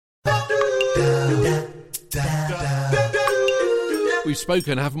We've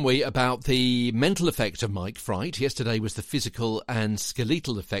spoken, haven't we, about the mental effect of mic fright. Yesterday was the physical and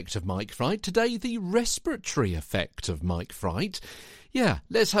skeletal effect of mic fright. Today, the respiratory effect of mic fright. Yeah,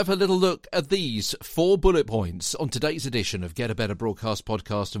 let's have a little look at these 4 bullet points on today's edition of Get a Better Broadcast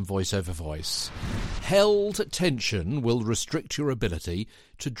Podcast and Voice Over Voice. Held tension will restrict your ability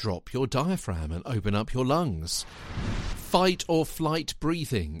to drop your diaphragm and open up your lungs. Fight or flight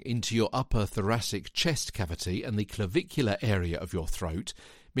breathing into your upper thoracic chest cavity and the clavicular area of your throat,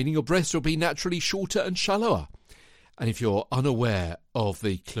 meaning your breaths will be naturally shorter and shallower. And if you're unaware of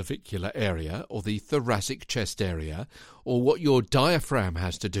the clavicular area or the thoracic chest area or what your diaphragm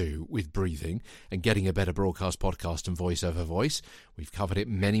has to do with breathing and getting a better broadcast podcast and voice over voice, we've covered it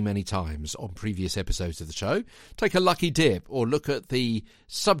many, many times on previous episodes of the show. Take a lucky dip or look at the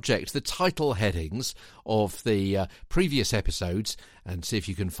subject, the title headings of the previous episodes and see if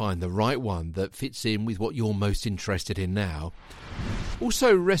you can find the right one that fits in with what you're most interested in now.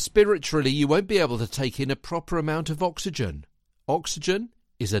 Also, respiratorily, you won't be able to take in a proper amount of oxygen. Oxygen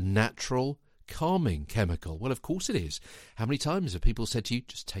is a natural calming chemical. Well, of course it is. How many times have people said to you,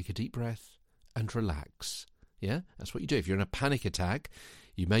 just take a deep breath and relax? Yeah, that's what you do. If you're in a panic attack,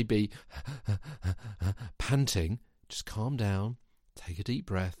 you may be panting. Just calm down, take a deep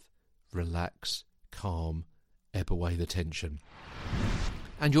breath, relax, calm, ebb away the tension.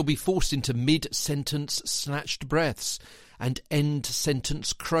 And you'll be forced into mid-sentence snatched breaths and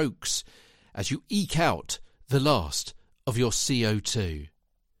end-sentence croaks as you eke out the last of your CO2.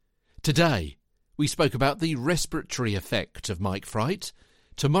 Today, we spoke about the respiratory effect of mic fright.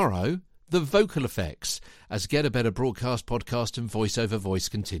 Tomorrow, the vocal effects, as Get a Better Broadcast Podcast and Voice Over Voice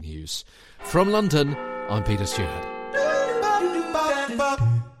continues. From London, I'm Peter Stewart.